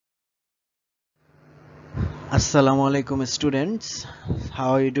Assalamu alaikum students, how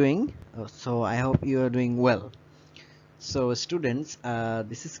are you doing? So I hope you are doing well. So students,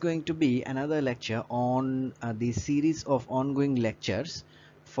 this is going to be another lecture on the series of ongoing lectures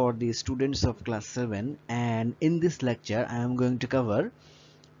for the students of class 7, and in this lecture I am going to cover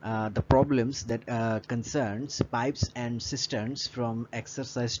the problems that concerns pipes and cisterns from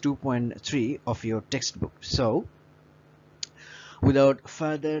exercise 2.3 of your textbook. So without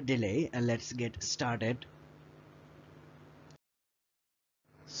further delay, let's get started.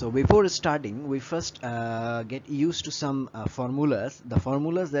 So before starting, we first get used to some formulas. The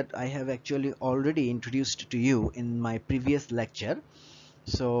formulas that I have actually already introduced to you in my previous lecture.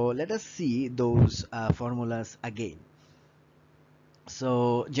 So let us see those formulas again.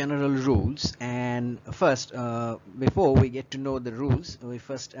 So general rules, and first before we get to know the rules, we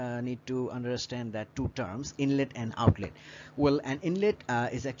first need to understand that two terms, inlet and outlet. Well, an inlet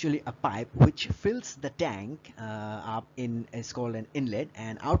is actually a pipe which fills the tank up in is called an inlet,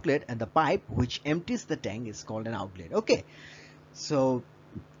 and outlet and the pipe which empties the tank is called an outlet. Okay, so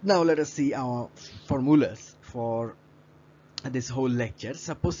now let us see our formulas for this whole lecture.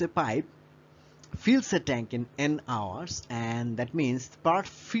 Suppose a pipe fills a tank in n hours, and that means part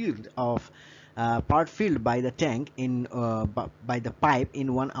filled by the tank in by the pipe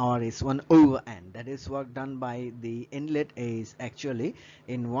in 1 hour is 1 over n. That is, work done by the inlet is actually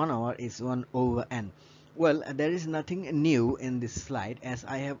in 1 hour is 1 over n. Well, there is nothing new in this slide, as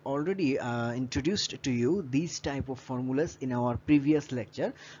I have already introduced to you these type of formulas in our previous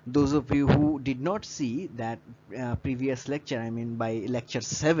lecture. Those of you who did not see that previous lecture, I mean by lecture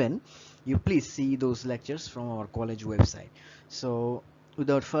 7, you please see those lectures from our college website. So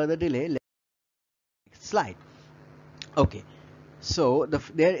without further delay, next slide. Okay, so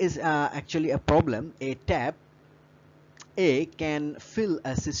there is actually a problem. A tap A can fill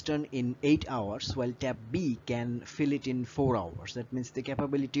a cistern in 8 hours, while tap B can fill it in 4 hours. That means the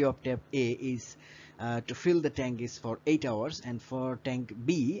capability of tap A is to fill the tank is for 8 hours, and for tap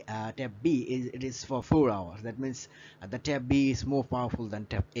B it is for 4 hours. That means the tap B is more powerful than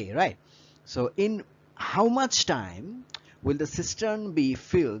tap A, right? So in how much time will the cistern be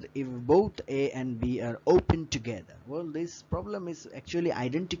filled if both A and B are open together? Well, this problem is actually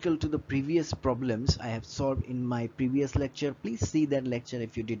identical to the previous problems I have solved in my previous lecture. Please see that lecture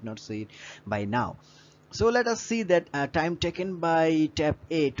if you did not see it by now. So let us see that time taken by tap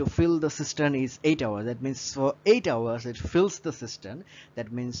A to fill the cistern is 8 hours. That means for 8 hours it fills the cistern.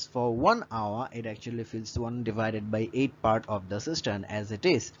 That means for 1 hour it actually fills 1 divided by 8 part of the cistern, as it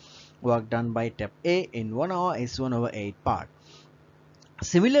is. Work done by tap A in 1 hour is 1 over 8 part.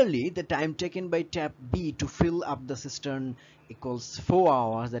 Similarly, the time taken by tap B to fill up the cistern equals 4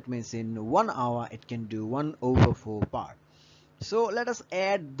 hours. That means in 1 hour it can do 1 over 4 part. So let us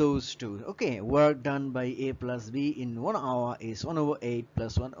add those two. Okay, work done by A plus B in 1 hour is 1 over 8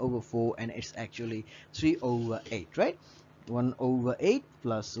 plus 1 over 4, and it's actually 3 over 8, right? 1 over 8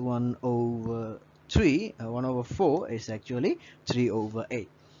 plus 1 over 3, 1 over 4 is actually 3 over 8.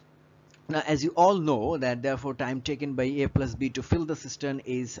 Now, as you all know, that therefore time taken by A plus B to fill the cistern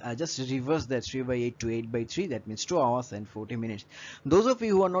is just reverse that 3 by 8 to 8 by 3. That means 2 hours and 40 minutes. Those of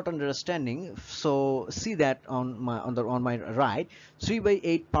you who are not understanding, so see that on my right, 3 by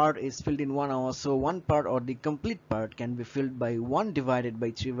 8 part is filled in 1 hour. So one part, or the complete part, can be filled by 1 divided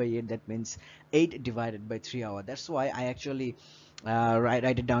by 3 by 8. That means 8 divided by 3 hour. That's why I actually write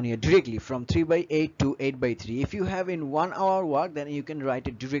it down here directly from 3 by 8 to 8 by 3. If you have in 1 hour work, then you can write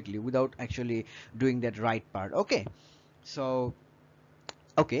it directly without actually doing that right part. Okay, so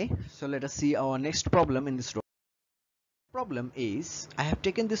let us see our next problem in this problem. Is I have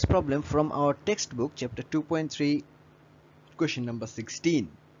taken this problem from our textbook, chapter 2.3, question number 16.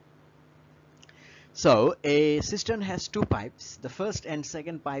 So a cistern has two pipes. The first and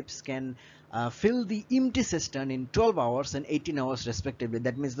second pipes can fill the empty cistern in 12 hours and 18 hours respectively.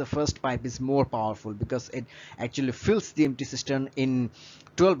 That means the first pipe is more powerful because it actually fills the empty cistern in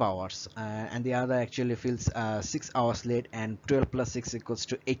 12 hours, and the other actually fills 6 hours late, and 12 plus 6 equals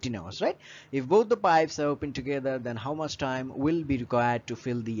to 18 hours, right? If both the pipes are open together, then how much time will be required to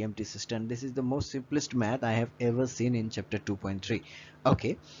fill the empty cistern? This is the most simplest math I have ever seen in chapter 2.3.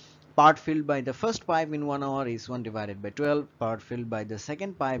 Okay, part filled by the first pipe in 1 hour is 1 divided by 12. Part filled by the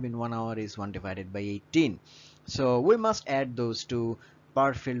second pipe in 1 hour is 1 divided by 18. So we must add those two.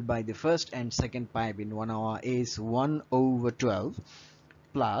 Part filled by the first and second pipe in 1 hour is 1 over 12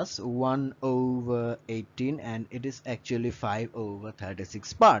 plus 1 over 18, and it is actually 5 over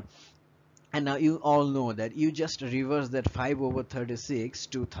 36 part. And now you all know that you just reverse that 5 over 36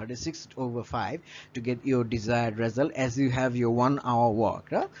 to 36 over 5 to get your desired result, as you have your 1 hour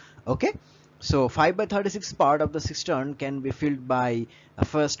work, right? Okay, So 5 by 36 part of the cistern can be filled by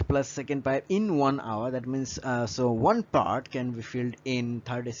first plus second pipe in 1 hour. That means so one part can be filled in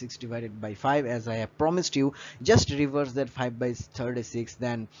 36 divided by 5, as I have promised you. Just reverse that 5 by 36,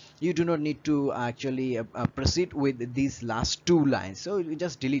 then you do not need to actually proceed with these last two lines. So you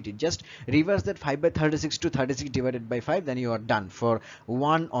just delete it, just reverse that 5 by 36 to 36 divided by 5, then you are done for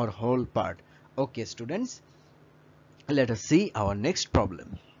one or whole part. Okay students, let us see our next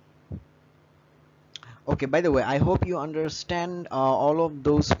problem. Okay, by the way, I hope you understand all of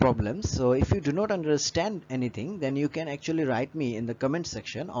those problems. So if you do not understand anything, then you can actually write me in the comment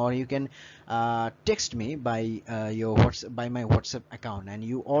section, or you can text me by by my WhatsApp account. And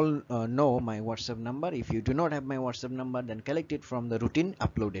you all know my WhatsApp number. If you do not have my WhatsApp number, then collect it from the routine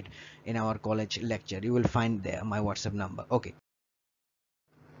uploaded in our college lecture. You will find there my WhatsApp number. Okay.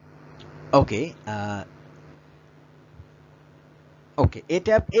 Okay. Okay, a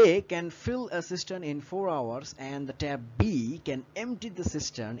tab A can fill a cistern in 4 hours and the tab B can empty the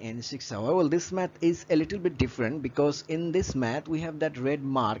cistern in 6 hours. Well, this math is a little bit different, because in this math we have that red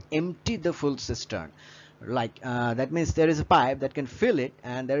mark, empty the full cistern. Like that means there is a pipe that can fill it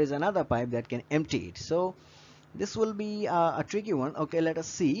and there is another pipe that can empty it. So this will be a tricky one. Okay, let us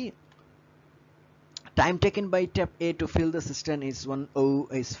see. Time taken by tap A to fill the cistern is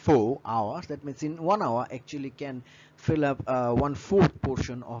 4 hours. That means in 1 hour actually can fill up 1/4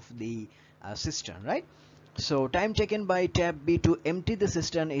 portion of the cistern, right? So time taken by tap B to empty the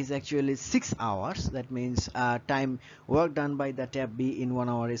cistern is actually 6 hours. That means time work done by the tap B in 1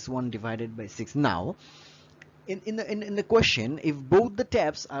 hour is 1 divided by 6. Now in the question, if both the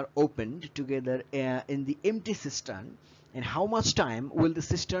taps are opened together in the empty cistern, and how much time will the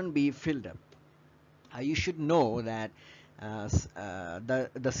cistern be filled up? You should know that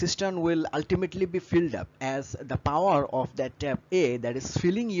the cistern will ultimately be filled up, as the power of that tap A that is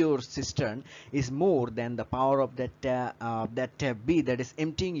filling your cistern is more than the power of that tap B that is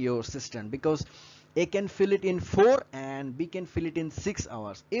emptying your cistern, because A can fill it in 4 and B can fill it in 6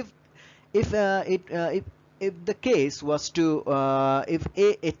 hours. If the case was to if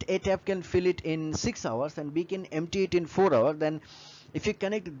a tap can fill it in 6 hours and B can empty it in 4 hours, then if you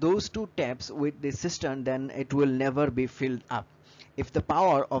connect those two taps with the cistern, then it will never be filled up. If the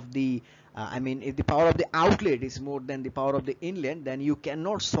power of the if the power of the outlet is more than the power of the inlet, then you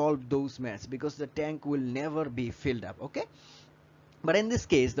cannot solve those maths, because the tank will never be filled up. Okay, but in this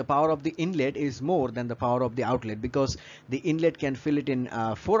case the power of the inlet is more than the power of the outlet, because the inlet can fill it in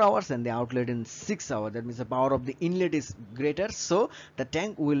 4 hours and the outlet in 6 hours. That means the power of the inlet is greater, so the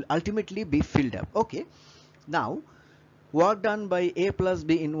tank will ultimately be filled up. Okay, now work done by A plus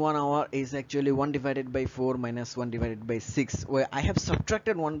B in 1 hour is actually 1 divided by 4 minus 1 divided by 6, where I have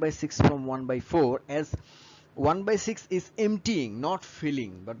subtracted 1 by 6 from 1 by 4, as 1 by 6 is emptying, not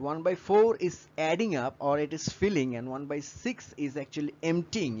filling, but 1 by 4 is adding up, or it is filling, and 1 by 6 is actually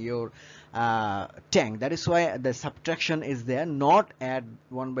emptying your tank. That is why the subtraction is there, not add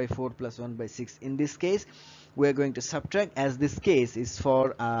 1 by 4 plus 1 by 6. In this case we are going to subtract, as this case is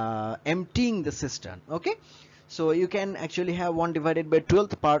for emptying the cistern. Okay, so you can actually have 1 divided by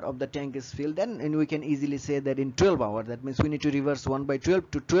 12th part of the tank is filled, then, and we can easily say that in 12 hours. That means we need to reverse 1 by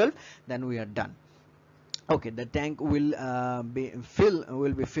 12 to 12, then we are done. Okay, the tank will be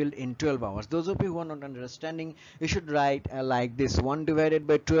filled in 12 hours. Those of you who are not understanding, you should write like this: 1 divided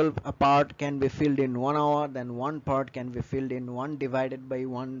by 12 a part can be filled in 1 hour, then 1 part can be filled in 1 divided by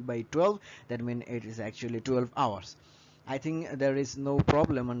 1 by 12. That means it is actually 12 hours. I think there is no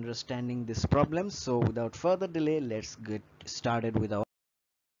problem understanding this problem, so without further delay, let's get started with our.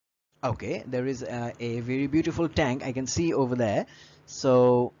 Okay, there is a very beautiful tank I can see over there.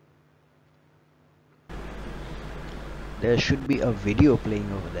 So there should be a video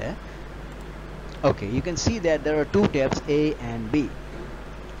playing over there. Okay, you can see that there are two tabs, A and B.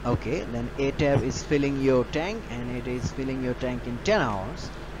 Okay, then A tab is filling your tank, and it is filling your tank in 10 hours.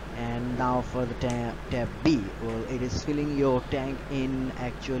 And now for the tab B, well, it is filling your tank in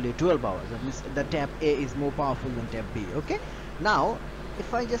actually 12 hours. That means the tab A is more powerful than tab B. Okay, now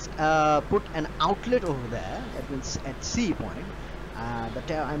if I just put an outlet over there, that means at C point, the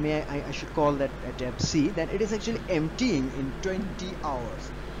tab, I should call that a tab C, then it is actually emptying in 20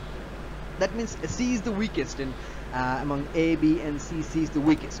 hours. That means C is the weakest, and among A, B and C, C is the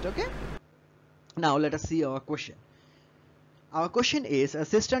weakest. Okay, now let us see our question. Our question is, a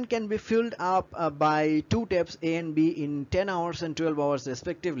cistern can be filled up by two taps A and B in 10 hours and 12 hours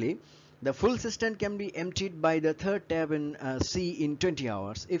respectively. The full cistern can be emptied by the third tap in C in 20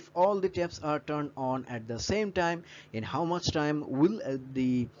 hours. If all the taps are turned on at the same time, in how much time will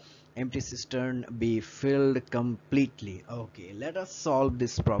the empty cistern be filled completely? Okay, let us solve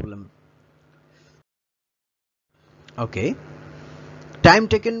this problem. Okay. Time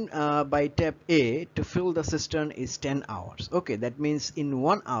taken by tap A to fill the cistern is 10 hours. Okay, that means in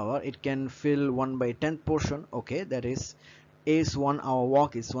 1 hour it can fill 1 by 10th portion. Okay, that is A's 1 hour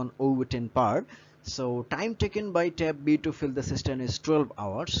walk is 1 over 10 part. So time taken by tap B to fill the cistern is 12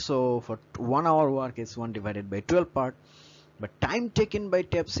 hours. So for 1 hour work is 1 divided by 12 part. But time taken by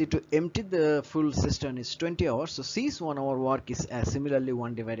tap C to empty the full cistern is 20 hours. So C's 1 hour work is similarly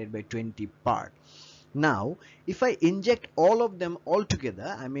 1 divided by 20 part. Now if I inject all of them all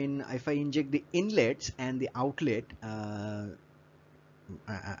together, I mean if I inject the inlets and the outlet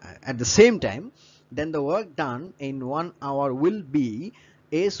at the same time, then the work done in 1 hour will be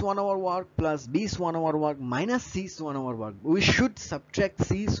A's 1 hour work plus B's 1 hour work minus C's 1 hour work. We should subtract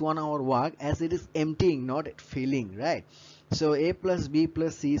C's 1 hour work as it is emptying, not filling, right? So A plus B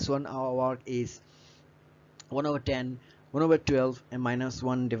plus C's 1 hour work is 1 over 10, 1 over 12 and minus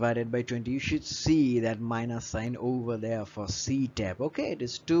 1 divided by 20. You should see that minus sign over there for C tab. Okay, it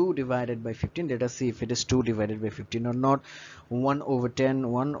is 2 divided by 15. Let us see if it is 2 divided by 15 or not. 1 over 10,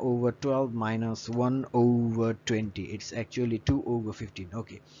 1 over 12 minus 1 over 20. It's actually 2 over 15.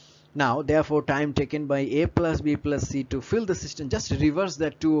 Okay. Now therefore time taken by A plus B plus C to fill the system, just reverse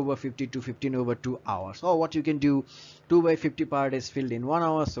that 2 over 50 to 15 over 2 hours. Or what you can do, 2 by 50 part is filled in 1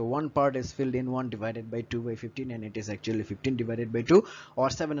 hour, so 1 part is filled in 1 divided by 2 by 15, and it is actually 15 divided by 2 or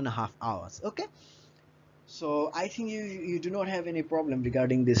 7.5 hours. Okay, so I think you do not have any problem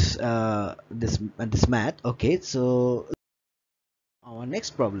regarding this math. Okay, so our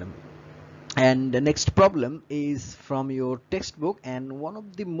next problem, and the next problem is from your textbook and one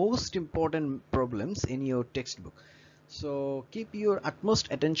of the most important problems in your textbook. So keep your utmost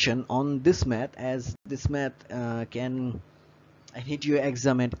attention on this math, as this math can hit your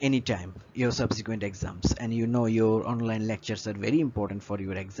exam at any time, your subsequent exams, and you know your online lectures are very important for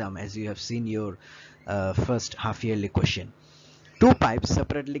your exam, as you have seen your first half yearly question. Two pipes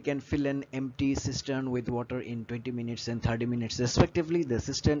separately can fill an empty cistern with water in 20 minutes and 30 minutes respectively. The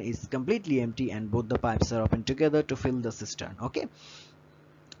cistern is completely empty and both the pipes are open together to fill the cistern. Okay,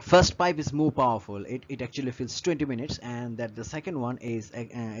 first pipe is more powerful. It actually fills 20 minutes, and that the second one is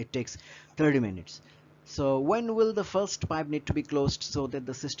it takes 30 minutes. So when will the first pipe need to be closed so that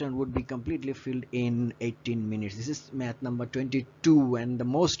the cistern would be completely filled in 18 minutes? This is math number 22 and the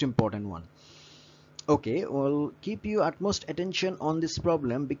most important one. Okay, well, keep your utmost attention on this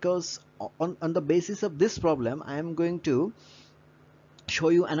problem, because on the basis of this problem I am going to show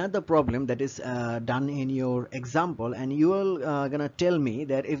you another problem that is done in your example, and you are gonna tell me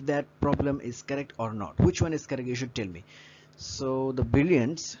that if that problem is correct or not. Which one is correct, you should tell me. So the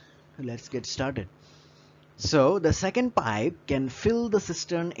brilliance, let's get started. So the second pipe can fill the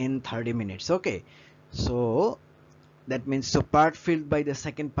cistern in 30 minutes. Okay, so that means, so part filled by the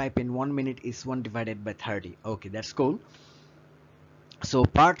second pipe in 1 minute is 1 divided by 30. Okay, that's cool. So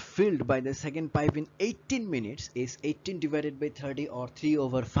part filled by the second pipe in 18 minutes is 18 divided by 30 or 3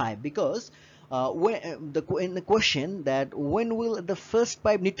 over 5, because in the question that when will the first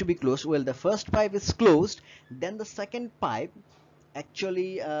pipe need to be closed, well, the first pipe is closed, then the second pipe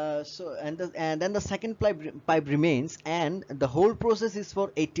actually and then the second pipe remains, and the whole process is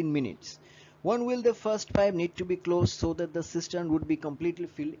for 18 minutes. When will the first pipe need to be closed so that the cistern would be completely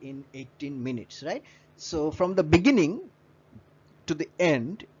filled in 18 minutes, right? So from the beginning to the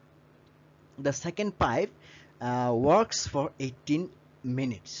end, the second pipe works for 18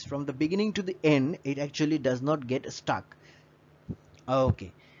 minutes. From the beginning to the end, it actually does not get stuck.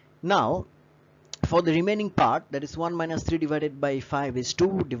 Okay, now for the remaining part, that is 1 minus 3 divided by 5 is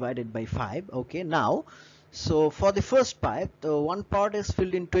 2 divided by 5. Okay, now so for the first pipe, the one part is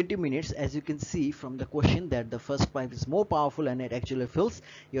filled in 20 minutes, as you can see from the question that the first pipe is more powerful and it actually fills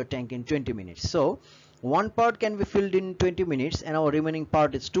your tank in 20 minutes. So one part can be filled in 20 minutes and our remaining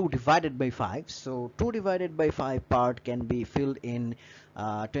part is 2 divided by 5. So 2 divided by 5 part can be filled in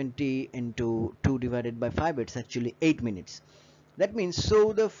 20 into 2 divided by 5, it's actually 8 minutes. That means,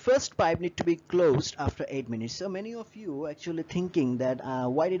 so the first pipe need to be closed after 8 minutes. So many of you actually thinking that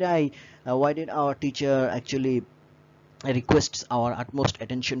why did our teacher actually requests our utmost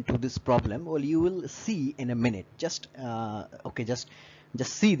attention to this problem? Well, you will see in a minute. Just okay, just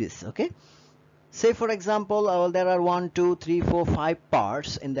see this. Okay, say for example there are 1 2 3 4 5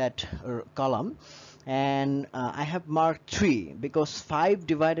 parts in that column, and I have marked 3 because 5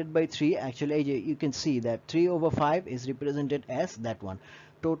 divided by 3, actually you can see that 3 over 5 is represented as that one.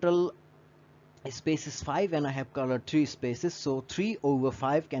 Total space is 5 and I have colored 3 spaces, so 3 over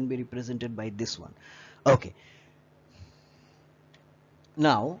 5 can be represented by this one. Okay,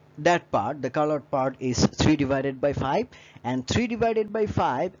 Now that part, the colored part, is 3 divided by 5, and 3 divided by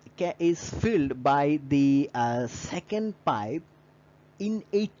 5 is filled by the second pipe in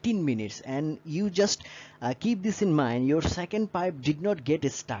 18 minutes. And you just keep this in mind, your second pipe did not get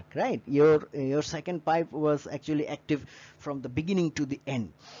stuck, right? Your second pipe was actually active from the beginning to the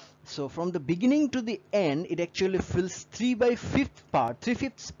end. So from the beginning to the end, it actually fills 3/5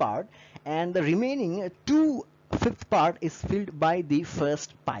 part, and the remaining 2/5 part is filled by the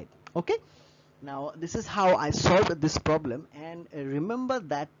first pipe. Okay, now this is how I solved this problem. And remember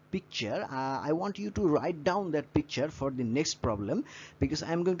that picture. I want you to write down that picture for the next problem, because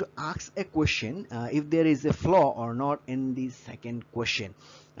I'm going to ask a question if there is a flaw or not in the second question.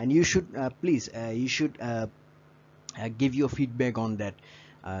 And you should give your feedback on that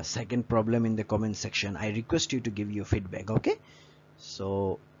second problem in the comment section. I request you to give your feedback. Okay,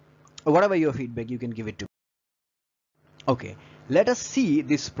 so whatever your feedback, you can give it to me. Okay, let us see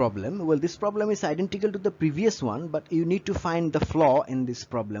this problem. Well, this problem is identical to the previous one, but you need to find the flaw in this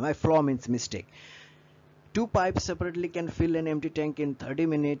problem. Flaw means mistake. Two pipes separately can fill an empty tank in 30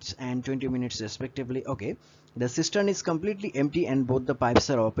 minutes and 20 minutes respectively. Okay, the cistern is completely empty and both the pipes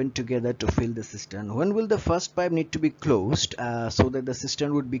are open together to fill the cistern. When will the first pipe need to be closed so that the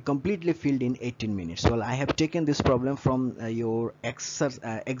cistern would be completely filled in 18 minutes? Well, I have taken this problem from your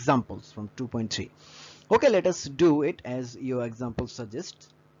examples from 2.3. Okay, let us do it as your example suggests.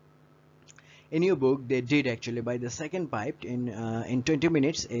 In your book, they did actually by the second pipe in 20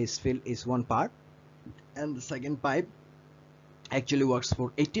 minutes is one part, and the second pipe actually works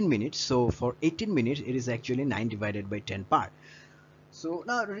for 18 minutes. So for 18 minutes, it is actually 9 divided by 10 part. So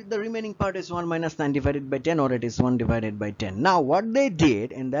now the remaining part is 1 minus 9 divided by 10, or it is 1 divided by 10. Now what they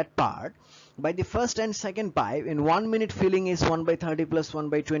did in that part, by the first and second pipe, in 1 minute filling is 1 by 30 plus 1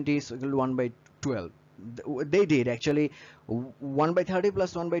 by 20 is equal to 1 by 12. They did actually 1 by 30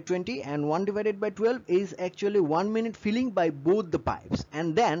 plus 1 by 20, and 1 divided by 12 is actually 1 minute filling by both the pipes.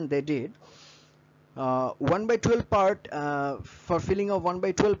 And then they did 1 by 12 part for filling of 1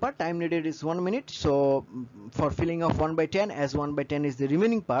 by 12 part, time needed is 1 minute. So for filling of 1 by 10, as 1 by 10 is the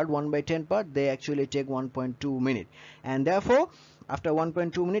remaining part, 1 by 10 part, they actually take 1.2 minute, and therefore after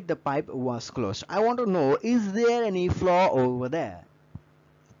 1.2 minute the pipe was closed. I want to know, is there any flaw over there?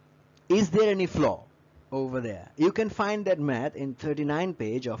 Is there any flaw over there? You can find that math in 39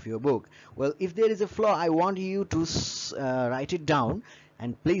 page of your book. Well, if there is a flaw, I want you to write it down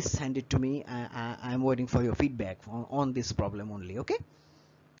and please send it to me. I'm waiting for your feedback on this problem only. Okay,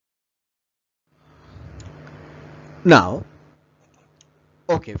 now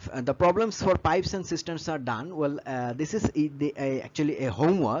okay, the problems for pipes and cisterns are done. Well, this is actually a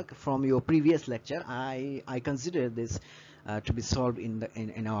homework from your previous lecture. I consider this to be solved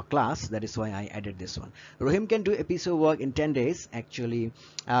in our class. That is why I added this one. Rohim can do a piece of work in 10 days actually,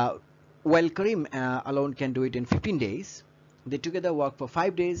 while Karim alone can do it in 15 days. They together work for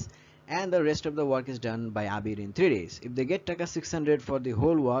 5 days, and the rest of the work is done by Abir in 3 days. If they get taka 600 for the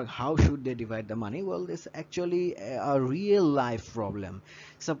whole work, how should they divide the money? Well, this is actually a real life problem.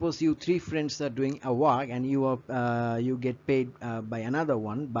 Suppose you three friends are doing a work, and you get paid by another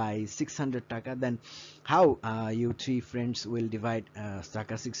one by 600 taka. Then how you three friends will divide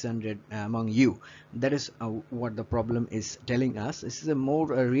taka 600 among you? That is what the problem is telling us. This is a more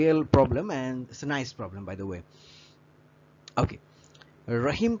real problem, and it's a nice problem, by the way. Okay,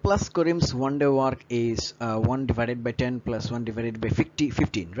 Rahim plus Karim's one day work is 1 divided by 10 plus 1 divided by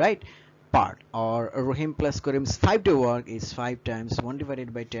 15, right? Part. Or Rahim plus Karim's 5 day work is 5 times 1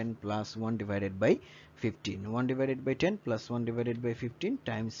 divided by 10 plus 1 divided by 15. 1 divided by 10 plus 1 divided by 15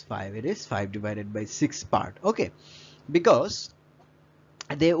 times 5. It is 5 divided by 6 part. Okay, because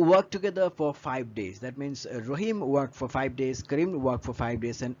they work together for 5 days. That means Rahim worked for 5 days, Karim worked for 5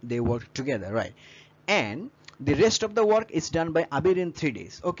 days, and they worked together, right? And the rest of the work is done by Abir in 3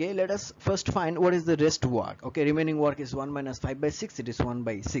 days. Okay, let us first find what is the rest work. Okay, remaining work is 1 minus 5 by 6. It is 1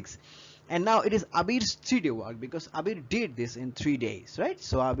 by 6. And now it is Abir's 3 day work, because Abir did this in 3 days, right?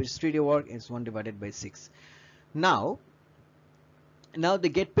 So Abir's 3 day work is 1 divided by 6. Now they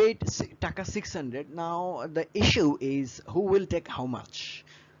get paid taka 600. Now the issue is who will take how much.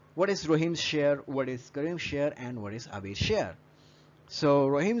 What is Rohim's share, what is Karim's share, and what is Abir's share? So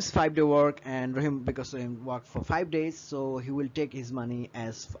Rohim's 5 day work, and Rohim, because Rohim worked for 5 days, so he will take his money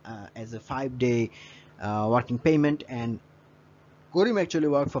as a 5 day working payment. And Karim actually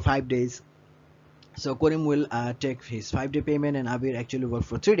worked for 5 days, so Karim will take his 5 day payment, and Abir actually worked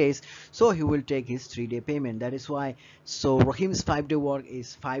for 3 days, so he will take his 3 day payment. That is why, so Rohim's 5 day work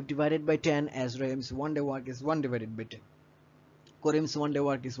is 5 divided by 10, as Rohim's 1 day work is 1 divided by 10. Karim's 1 day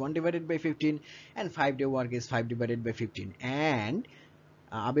work is 1 divided by 15, and 5 day work is 5 divided by 15. And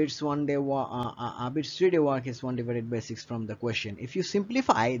Abid's 1 day Abid's 3-day work is 1 divided by 6 from the question. If you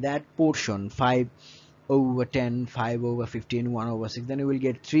simplify that portion, 5 over 10, 5 over 15, 1 over 6, then you will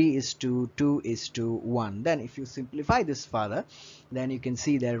get 3 is to 2 is to 1. Then if you simplify this further, then you can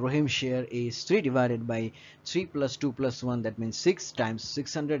see that Rohim's share is 3 divided by 3 plus 2 plus 1, that means 6 times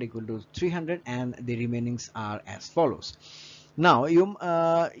 600 equal to 300, and the remainings are as follows. Now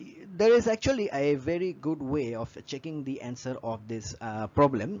there is actually a very good way of checking the answer of this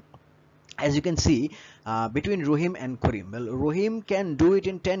problem. As you can see, between Rohim and Karim, well, Rohim can do it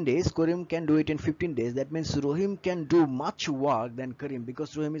in 10 days, Karim can do it in 15 days. That means Rohim can do much work than Karim,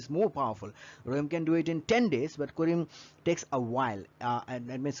 because Rohim is more powerful. Rohim can do it in 10 days, but Karim takes a while, and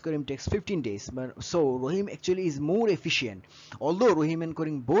that means Karim takes 15 days. But so Rohim actually is more efficient. Although Rohim and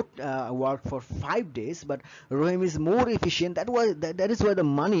Karim both work for 5 days, but Rohim is more efficient. That is why the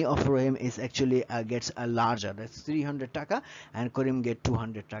money of Rohim is actually gets larger. That's 300 taka, and Karim get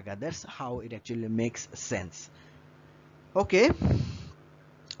 200 taka. That's how it actually makes sense. Okay,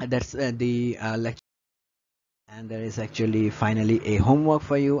 that's the lecture, and there is actually finally a homework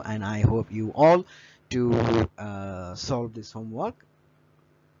for you, and I hope you all to solve this homework.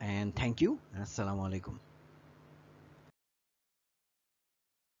 And thank you. Assalamu alaikum.